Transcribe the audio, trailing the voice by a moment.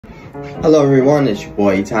Hello everyone, it's your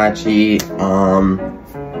boy Itachi.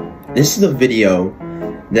 This is a video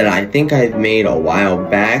that I think I've made a while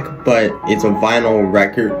back, but it's a vinyl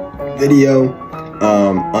record video,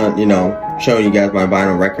 you know, showing you guys my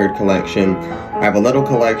vinyl record collection. I have a little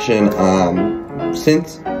collection,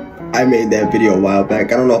 since I made that video a while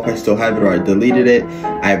back. I don't know if I still have it or I deleted it.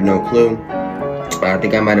 I have no clue. I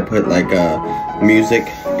think I might have put like music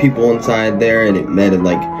people inside there, and it made it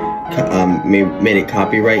like made it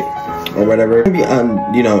copyright or whatever.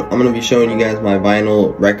 You know, I'm gonna be showing you guys my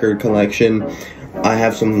vinyl record collection. I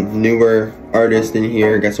have some newer artists in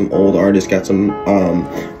here, got some old artists, got some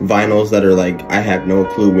vinyls that are like, I have no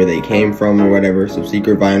clue where they came from or whatever, some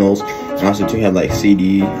secret vinyls. I also do have like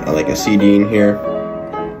CD, like a CD in here.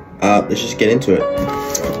 Let's just get into it.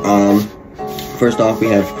 First off, we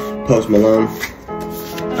have Post Malone.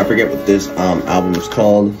 I forget what this album is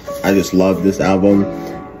called. I just love this album.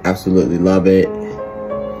 Absolutely love it.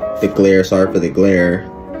 The Glare, sorry for the glare.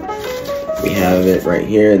 We have it right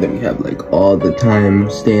here. Then we have like all the time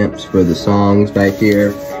stamps for the songs back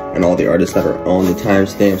here, and all the artists that are on the time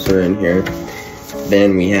stamps are in here.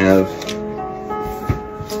 Then we have,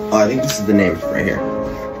 oh, I think this is the name right here.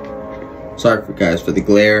 Sorry for guys for the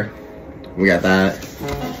glare. We got that.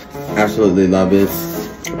 Absolutely love it.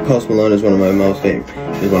 Post Malone is one of my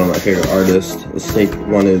favorite artists. Let's take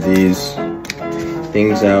one of these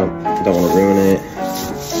things out. Don't want to ruin it.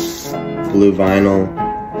 Blue vinyl.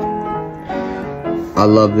 I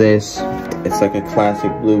love this. It's like a classic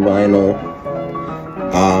blue vinyl.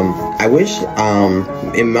 I wish,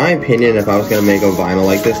 in my opinion, if I was gonna make a vinyl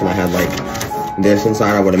like this and I had like this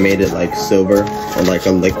inside, I would have made it like silver, or like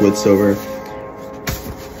a liquid silver.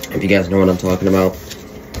 If you guys know what I'm talking about.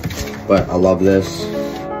 But I love this.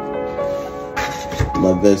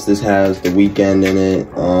 Love this. This has The Weeknd in it.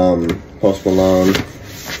 Post Malone.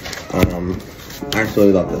 I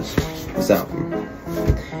absolutely love this album.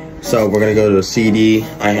 So we're gonna go to a CD.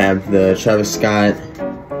 I have the Travis Scott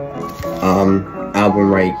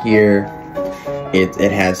album right here.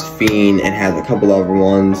 It has Fiend. It has a couple other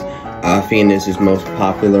ones. Fiend is his most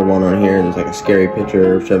popular one on here. There's like a scary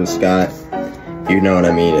picture of Travis Scott. You know what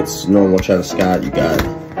I mean? It's normal Travis Scott. You got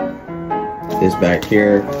this back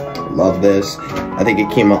here. Love this. I think it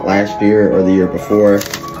came out last year or the year before.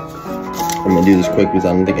 I'm gonna do this quick because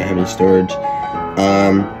I don't think I have any storage.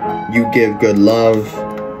 You Give Good Love.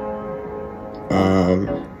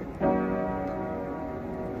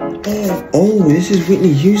 Oh, this is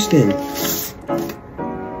Whitney Houston.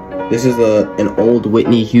 This is an old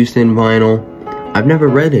Whitney Houston vinyl. I've never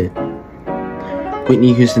read it.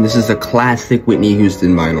 Whitney Houston, this is a classic Whitney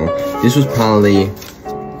Houston vinyl. This was probably,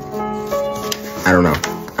 I don't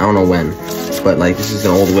know when, but like this is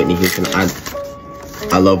an old Whitney Houston.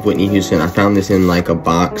 I love Whitney Houston. I found this in like a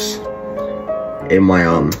box in my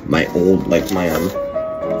my old, like my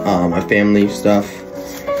family stuff,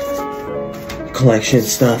 collection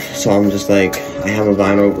stuff. So I'm just like, I have a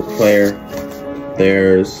vinyl player.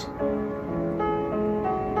 There's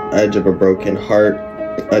Edge of a Broken Heart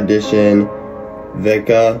edition.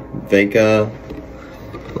 Vika,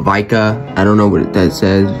 I don't know what that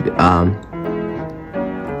says.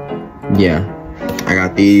 Yeah, I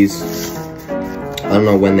got these. I don't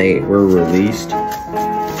know when they were released,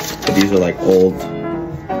 but these are like old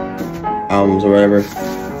albums or whatever.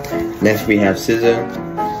 Next we have SZA.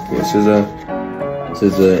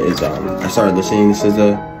 SZA is I started listening to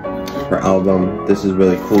SZA, her album. This is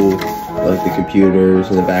really cool. I like the computers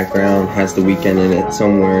in the background. Has The Weeknd in it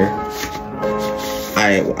somewhere.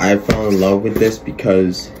 I fell in love with this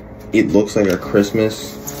because it looks like a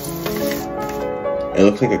Christmas. It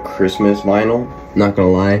looks like a Christmas vinyl. Not gonna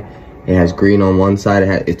lie, it has green on one side.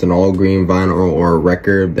 It's an all green vinyl or a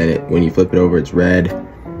record. Then when you flip it over, it's red,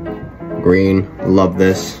 green. Love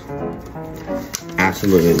this.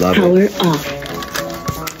 Absolutely love it. Power off.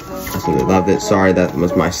 Absolutely love it. Sorry, that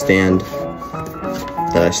was my stand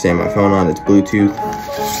that I stand my phone on. It's Bluetooth.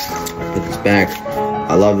 Put this back.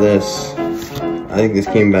 I love this. I think this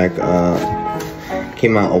came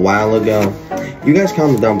out a while ago. You guys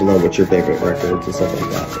comment down below what your favorite records and stuff like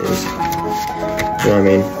that is. You know what I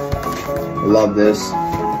mean? Love this.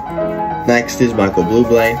 Next is Michael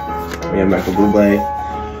Bublé. We have Michael Bublé.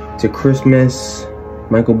 To Christmas,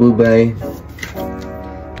 Michael Bublé.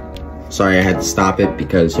 Sorry, I had to stop it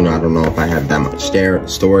because, you know, I don't know if I have that much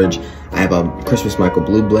storage. I have a Christmas Michael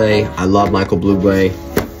Bublé. I love Michael Bublé.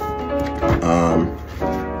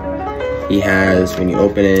 He has, when you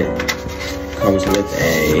open it, comes with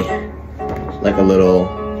like a little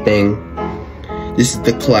thing. This is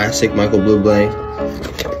the classic Michael Bublé.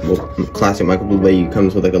 Classic Michael Bublé. It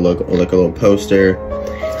comes with like a little poster.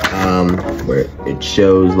 where it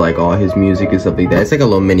shows like all his music and stuff like that. It's like a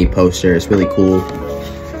little mini poster. It's really cool.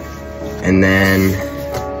 And then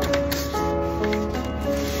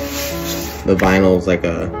the vinyl's like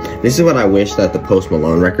a, this is what I wish that the Post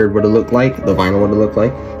Malone record would have looked like. The vinyl would have looked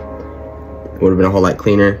like. It would have been a whole lot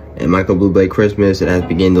cleaner. And Michael Bublé Christmas, it has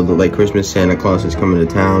begun to look like Christmas. Santa Claus is coming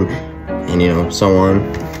to town, and you know, so on.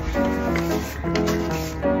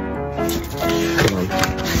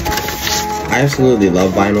 I absolutely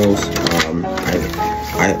love vinyls.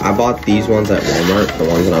 I bought these ones at Walmart, the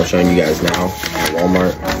ones that I'm showing you guys now at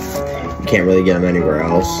Walmart. You can't really get them anywhere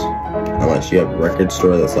else unless you have a record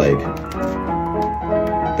store that's like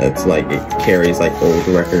it carries like old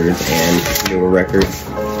records and newer records.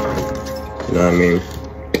 You know what I mean?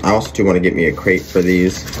 I also do want to get me a crate for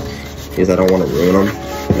these because I don't want to ruin them.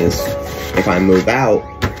 Because if I move out,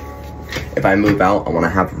 I want to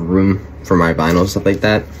have room for my vinyl, stuff like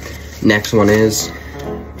that. Next one is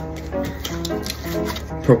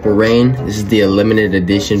Purple Rain. This is the limited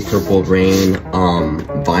edition Purple Rain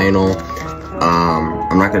vinyl.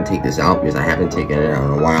 I'm not gonna take this out because I haven't taken it out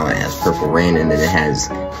in a while. It has Purple Rain, and then it has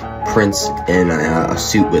Prince in a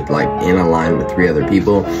suit with like in a line with 3 other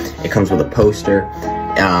people. It comes with a poster.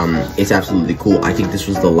 It's absolutely cool. I think this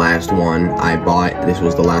was the last one I bought. This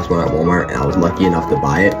was the last one at Walmart, and I was lucky enough to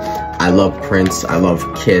buy it. I love Prince. I love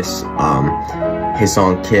Kiss. His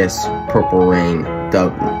song Kiss, Purple Rain,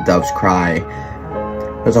 Doves Cry.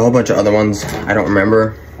 There's a whole bunch of other ones I don't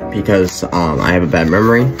remember because I have a bad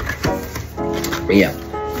memory. But yeah,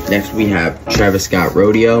 next we have Travis Scott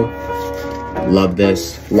Rodeo. Love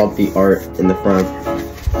this. Love the art in the front.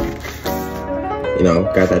 You know,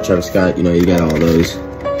 got that Travis Scott. You know, you got all those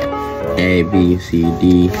A, B, C,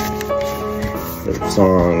 D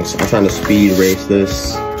songs. I'm trying to speed race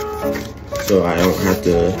this so I don't have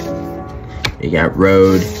to. You got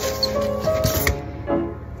Road.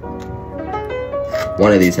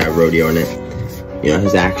 One of these have Rodeo in it. You know,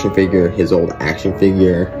 his action figure, his old action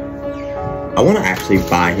figure. I want to actually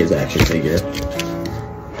buy his action figure.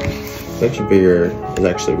 His action figure is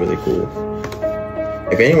actually really cool.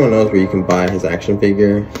 If anyone knows where you can buy his action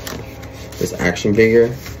figure,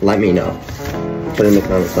 let me know. Put it in the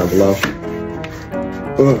comments down below.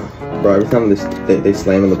 Ugh, bro, every time they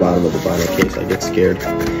slam on the bottom of the vinyl case, I get scared.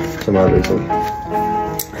 For some odd reason.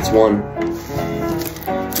 That's one.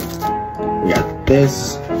 We got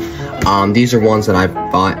this. These are ones that I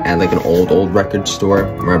bought at like an old record store.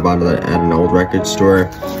 Where I bought it at an old record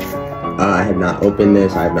store. I have not opened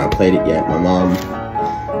this. I have not played it yet. My mom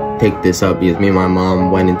picked this up because me and my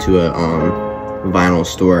mom went into a vinyl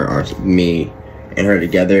store, or me and her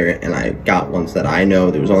together, and I got ones that I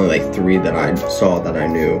know. There was only like 3 that I saw that I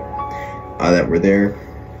knew that were there.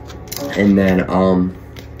 And then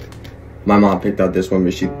my mom picked out this one,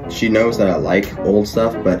 but she knows that I like old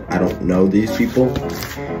stuff, but I don't know these people.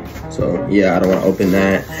 So yeah, I don't want to open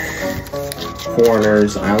that.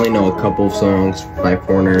 Foreigners. I only know a couple of songs by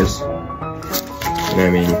Foreigners. You know what I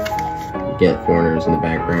mean? Get Foreigners in the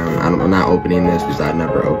background. I'm not opening this because I've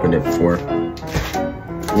never opened it before.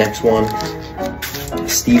 Next one,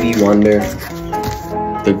 Stevie Wonder,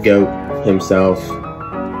 the GOAT himself.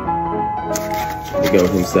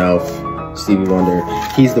 Stevie Wonder.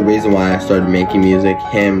 He's the reason why I started making music.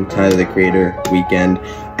 Him, Tyler the Creator, Weeknd.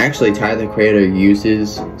 Actually, Tyler the Creator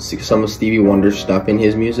uses some of Stevie Wonder's stuff in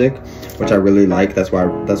his music, which I really like. That's why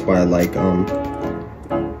I like Tyler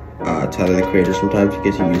the Creator sometimes,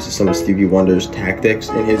 because he uses some of Stevie Wonder's tactics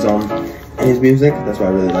in his music. That's why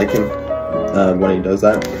I really like him when he does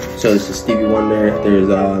that. So this is Stevie Wonder. There's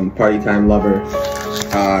Party Time Lover.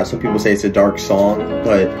 Some people say it's a dark song,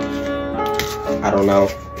 but I don't know.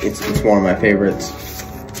 It's one of my favorites.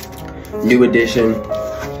 New Edition.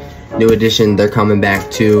 They're coming back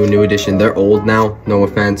too. New Edition, they're old now, no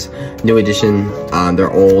offense. New Edition, they're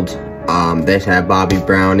old. They have Bobby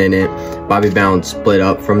Brown in it. Bobby Brown split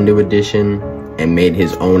up from New Edition and made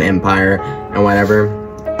his own empire and whatever,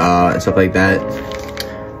 and stuff like that,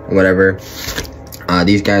 and whatever.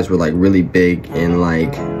 These guys were like really big in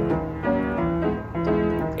like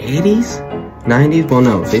 80s, 90s. Well,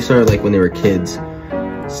 no, they started like when they were kids.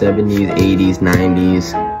 70s, 80s,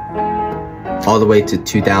 90s, all the way to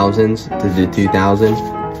 2000s, to the 2000s,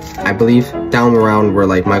 I believe, down around where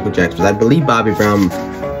like Michael Jackson was. I believe Bobby Brown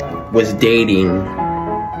was dating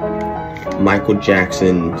Michael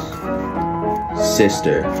Jackson's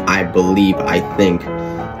sister. I think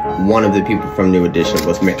one of the people from New Edition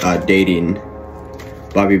was dating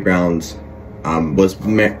Bobby Brown's,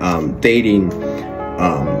 dating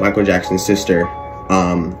Michael Jackson's sister,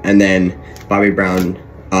 and then Bobby Brown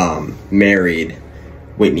married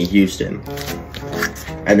Whitney Houston,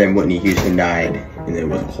 and then Whitney Houston died, and it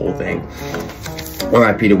was a whole thing.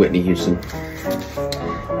 R.I.P. to Whitney Houston.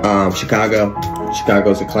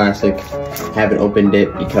 Chicago's a classic. Haven't opened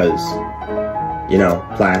it because, you know,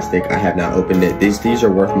 plastic. I have not opened it. These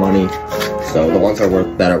are worth money. So the ones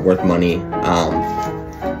that are worth money,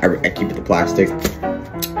 I keep it the plastic.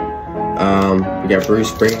 We got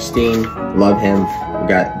Bruce Springsteen, love him. We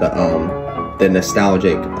got the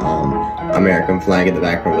nostalgic American flag in the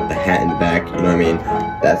background with the hat in the back. You know what I mean?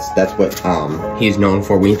 That's what he's known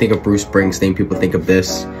for. When you think of Bruce Springsteen, people think of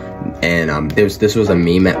this. And this was a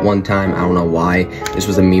meme at one time. I don't know why. This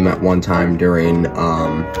was a meme at one time during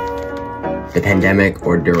the pandemic,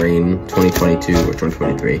 or during 2022 or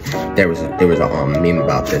 2023. There was a meme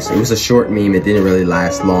about this. It was a short meme. It didn't really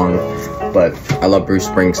last long, but I love Bruce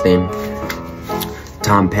Springsteen.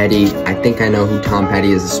 Tom Petty. I think I know who Tom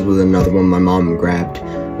Petty is. This was another one my mom grabbed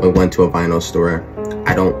when we went to a vinyl store.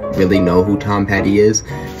 I don't really know who Tom Petty is.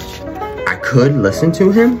 I could listen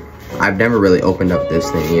to him. I've never really opened up this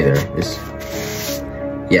thing either.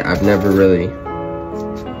 Yeah, I've never really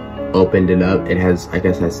opened it up. It has, I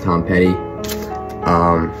guess that's Tom Petty.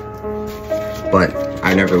 But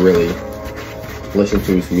I never really listened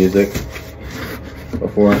to his music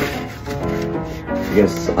before. I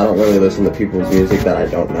guess I don't really listen to people's music that I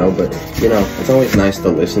don't know, but you know, it's always nice to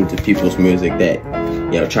listen to people's music that,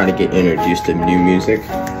 you know, try to get introduced to new music.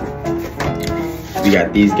 We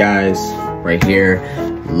got these guys right here.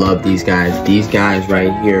 Love these guys. These guys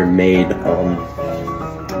right here made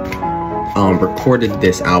recorded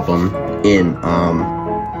this album in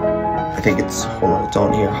I think it's, hold on, it's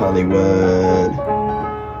on here, Hollywood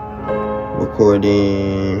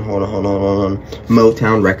recording, hold on,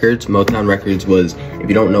 Motown Records. Motown Records was, if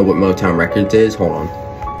you don't know what Motown Records is, hold on,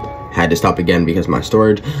 had to stop again because of my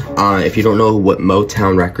storage. If you don't know what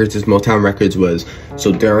Motown Records is, Motown Records was,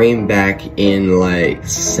 so during back in like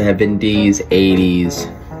 70s, 80s,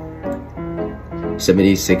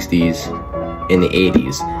 70s, 60s, in the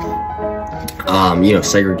 80s, you know,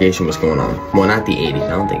 segregation was going on. Well, not the 80s. I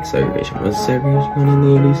don't think segregation was segregation in the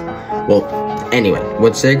 80s. Well, anyway,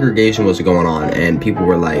 when segregation was going on and people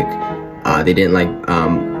were like, they didn't like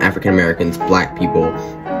African Americans, black people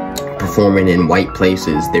performing in white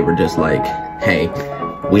places. They were just like, hey,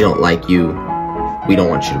 we don't like you. We don't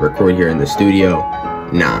want you to record here in the studio.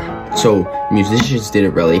 Nah. So musicians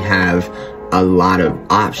didn't really have a lot of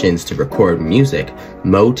options to record music.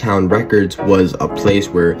 Motown Records was a place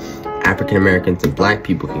where African Americans and black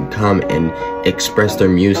people can come and express their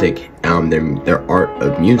music, their art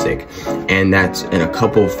of music, and a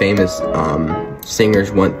couple famous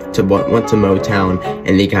singers went to Motown,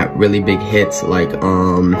 and they got really big hits. Like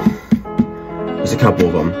there's a couple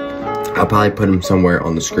of them. I'll probably put them somewhere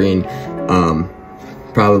on the screen.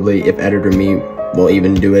 Probably if Editor Me will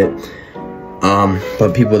even do it.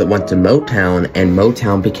 But people that went to Motown, and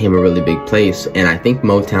Motown became a really big place, and I think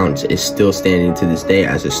Motown is still standing to this day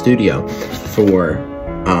as a studio for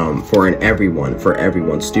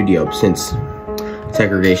everyone's studio, since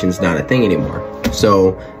segregation's not a thing anymore.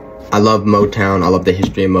 So I love Motown. I love the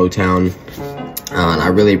history of Motown. And I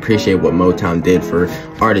really appreciate what Motown did for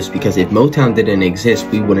artists, because if Motown didn't exist,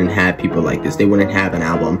 we wouldn't have people like this. They wouldn't have an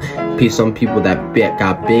album. Some people that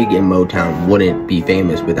got big in Motown wouldn't be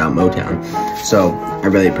famous without Motown. So I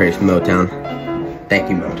really appreciate Motown. Thank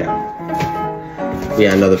you, Motown. We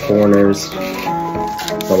got another Foreigners.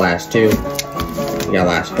 The last two. We got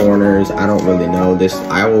Last Foreigners. I don't really know this.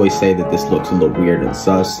 I always say that this looks a little weird and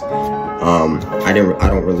sus. I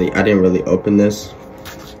didn't really open this.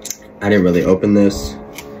 I didn't really open this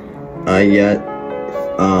yet.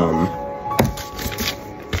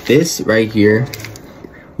 This right here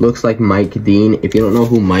looks like Mike Dean. If you don't know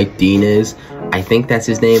who Mike Dean is, I think that's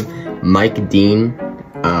his name. Mike Dean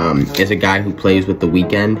is a guy who plays with The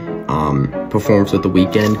Weeknd, performs with The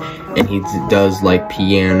Weeknd, and he does like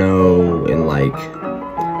piano and like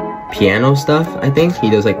piano stuff. I think he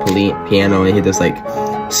does like piano, and he does like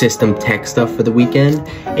system tech stuff for The Weeknd,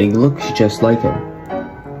 and he looks just like him.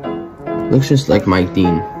 Looks just like Mike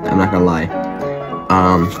Dean, I'm not gonna lie.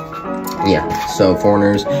 Yeah, so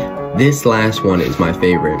Foreigners. This last one is my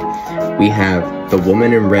favorite. We have the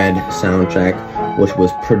Woman in Red soundtrack, which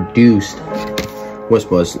was produced,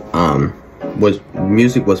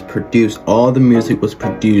 all the music was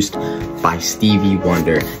produced by Stevie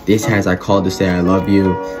Wonder. This has I Called to Say I Love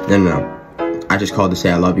You. No, I Just Called to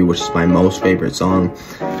Say I Love You, which is my most favorite song.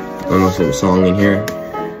 My most favorite song in here.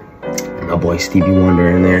 My boy Stevie Wonder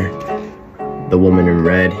in there. The Woman in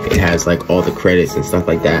Red, it has like all the credits and stuff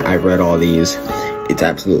like that. I've read all these. It's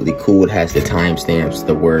absolutely cool. It has the timestamps,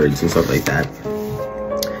 the words and stuff like that.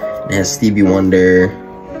 It has Stevie Wonder,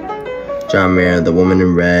 John Mayer, The Woman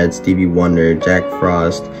in Red, Stevie Wonder, Jack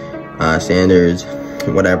Frost, Sanders,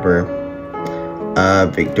 whatever,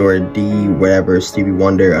 Victor D, whatever, Stevie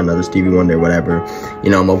Wonder, another Stevie Wonder, whatever. You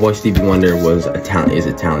know, my boy Stevie Wonder is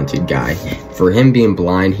a talented guy. For him being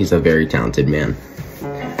blind, he's a very talented man.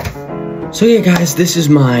 So yeah, guys, this is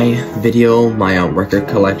my video, my record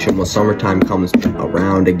collection when summertime comes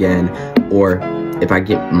around again, or if I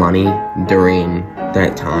get money during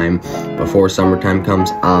that time before summertime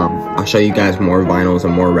comes. I'll show you guys more vinyls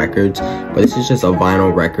and more records, but this is just a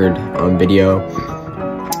vinyl record video.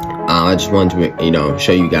 I just wanted to, you know,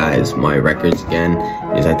 show you guys my records again,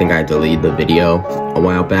 because I think I deleted the video a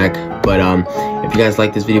while back. But if you guys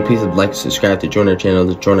like this video, please like, subscribe to join our channel,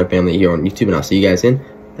 to join our family here on YouTube, and I'll see you guys in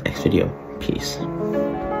the next video. Peace.